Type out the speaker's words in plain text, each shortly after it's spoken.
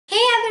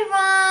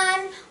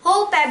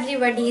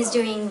everybody is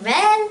doing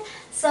well.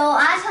 So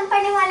आज हम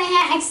पढ़ने वाले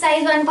हैं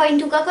एक्सरसाइज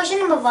 1.2 का question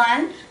number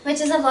 1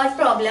 which is a word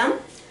problem.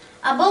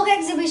 A book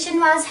exhibition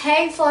was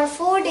held for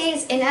 4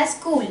 days in a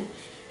school.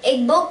 एक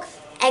book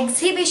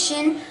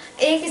exhibition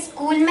एक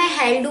school में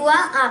हेल्ड हुआ.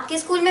 आपके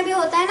स्कूल में भी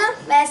होता है ना,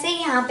 वैसे ही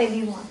यहाँ पे भी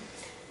हुआ.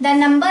 The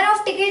number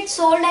of tickets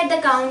sold at the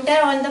counter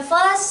on the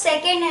first,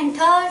 second and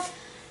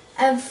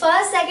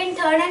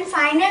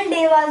final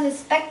day was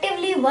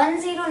respectively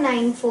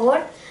 1094,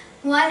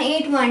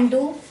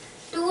 1812,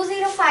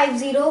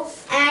 2050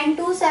 and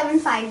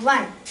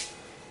 2751.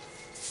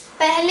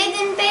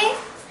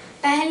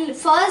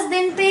 First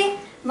दिन पे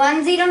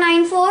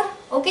 1094,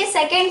 ओके,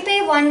 सेकेंड पे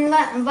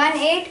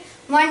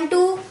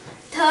 1812,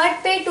 थर्ड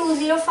पे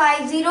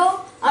 2050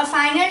 और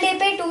फाइनल डे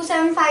पे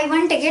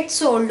 2751 टिकट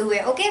सोल्ड हुए.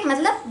 ओके,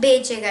 मतलब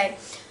बेचे गए.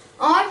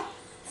 और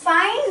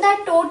find the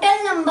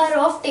total number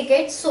of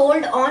ticket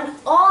sold on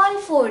all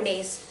 4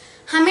 days.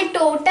 हमें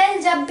टोटल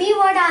जब भी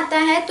वर्ड आता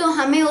है तो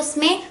हमें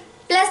उसमें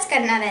प्लस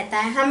करना रहता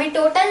है. हमें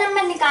टोटल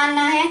नंबर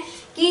निकालना है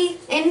कि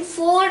इन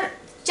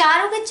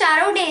चारों के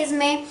चारों डेज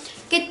में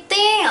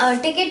कितने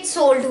टिकट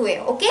सोल्ड हुए.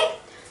 ओके,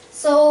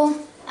 सो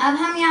अब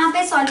हम यहाँ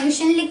पे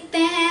सॉल्यूशन लिखते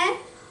हैं.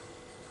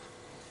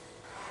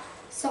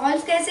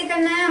 सॉल्व कैसे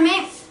करना है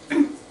हमें?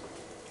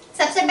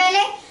 सबसे पहले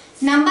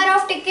number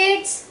of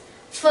tickets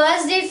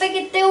first date पे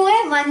कितने हुए?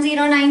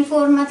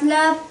 1094.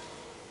 मतलब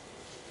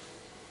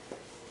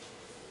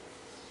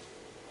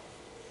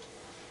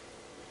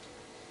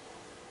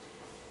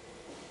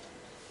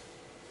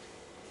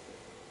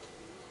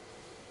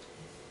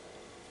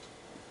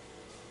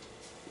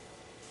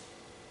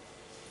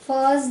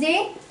फर्स्ट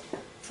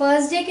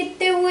डे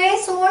कितने हुए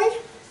सोल्ड?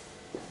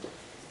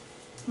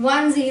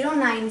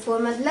 1094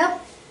 मतलब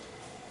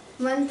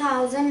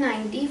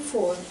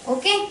 1094.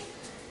 ओके,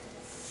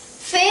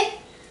 फिर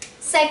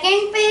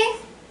सेकेंड पे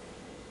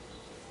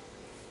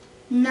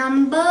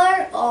number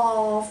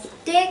of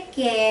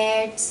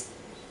tickets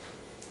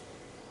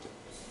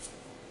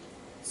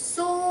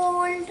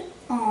sold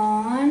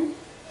on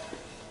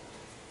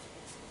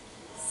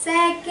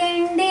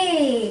second day.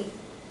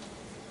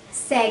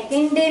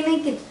 Second day में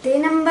कितने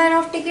नंबर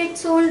ऑफ टिकट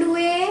सोल्ड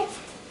हुए?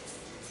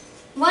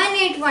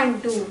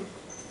 1812.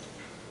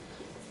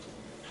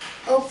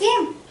 Okay,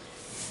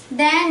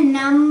 then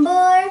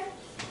number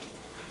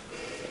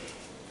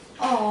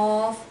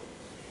of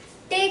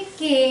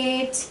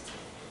tickets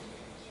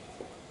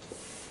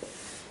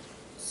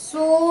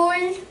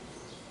sold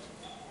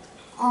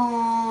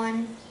on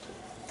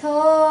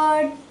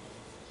third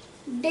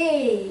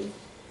day.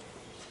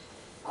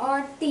 और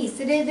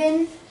तीसरे दिन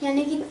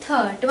यानी कि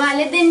थर्ड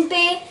वाले दिन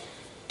पे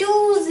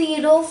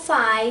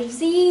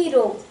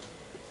 2050.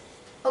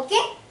 ओके,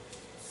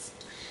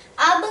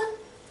 अब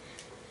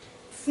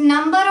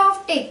number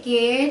of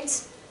tickets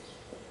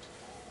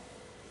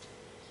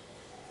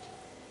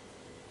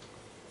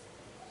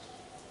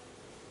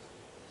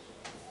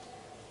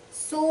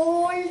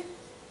sold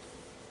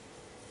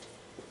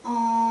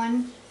on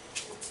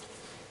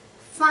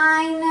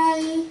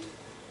final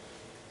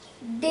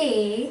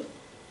day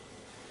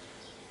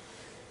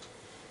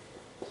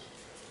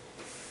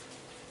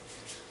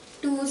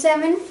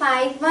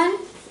 2751.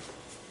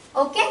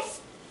 Okay,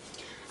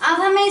 अब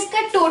हमें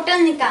इसका टोटल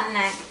निकालना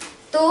है.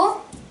 तो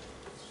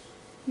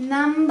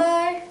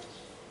नंबर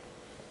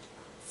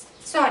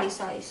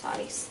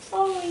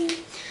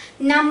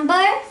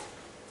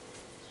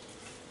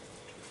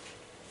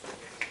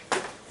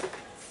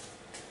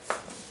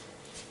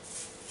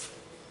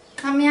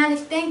हम यहाँ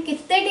लिखते हैं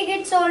कितने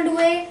टिकट सोल्ड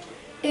हुए.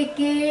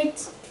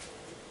 Tickets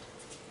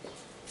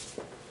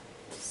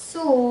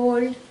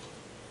sold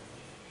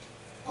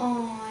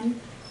on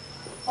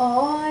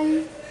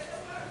all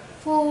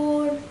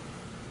 4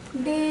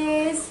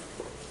 days.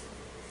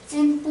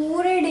 इन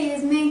पूरे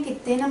डेज में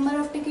कितने नंबर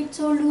ऑफ टिकट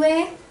सोल्ड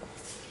हुए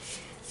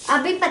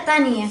अभी पता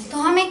नहीं है, तो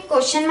हम एक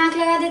क्वेश्चन मार्क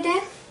लगा देते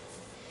हैं.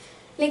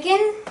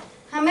 लेकिन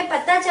हमें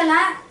पता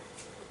चला,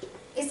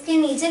 इसके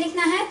नीचे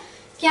लिखना है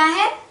क्या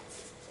है,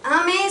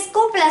 हमें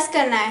इसको प्लस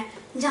करना है.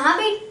 जहां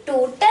भी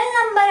टोटल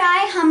नंबर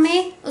आए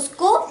हमें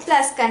उसको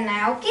प्लस करना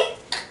है. ओके,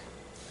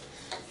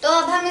 तो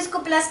अब हम इसको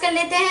प्लस कर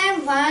लेते हैं.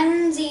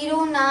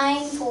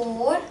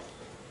 1094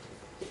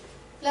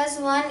 प्लस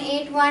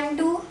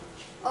 1812.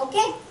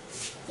 ओके,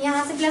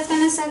 यहाँ से प्लस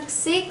करना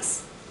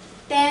 6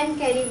 10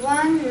 कैरी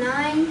 1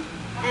 9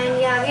 एंड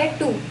ये आ गया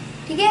 2.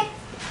 ठीक है,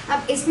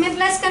 अब इसमें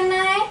प्लस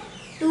करना है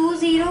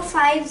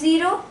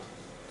 2050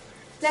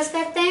 प्लस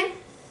करते हैं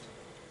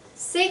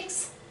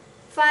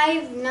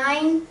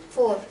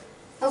 6594.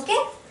 ओके,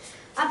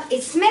 अब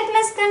इसमें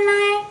प्लस करना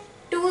है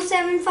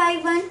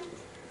 2751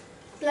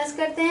 प्लस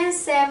करते हैं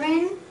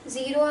 7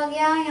 0 आ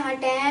गया, यहाँ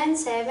 10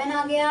 7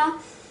 आ गया,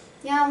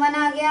 यहाँ 1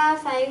 आ गया,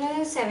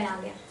 5 7 आ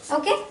गया.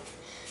 Okay,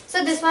 so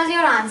this was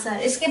your answer.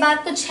 इसके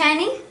बाद कुछ है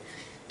नहीं,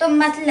 तो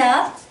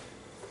मतलब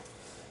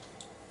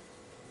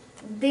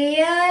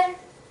there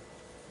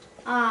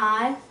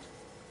are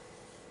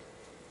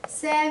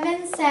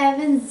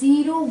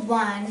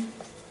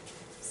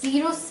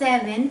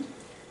 770107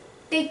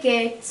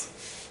 tickets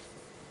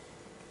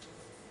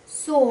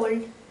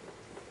sold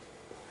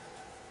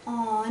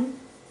on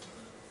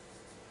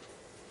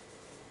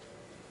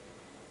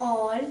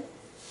all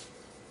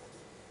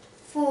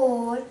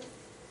 4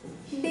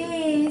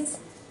 days.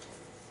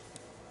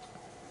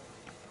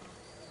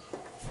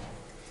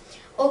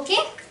 Okay,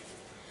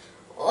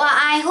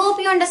 I hope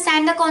you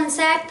understand the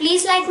concept.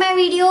 Please like my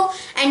video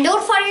and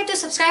don't forget to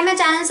subscribe my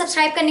channel.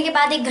 Subscribe करने के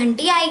बाद एक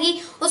घंटी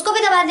आएगी, उसको भी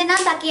दबा देना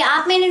ताकि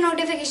आप मेरे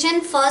नोटिफिकेशन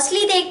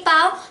फर्स्टली देख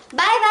पाओ.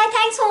 Bye bye,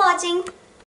 thanks for watching.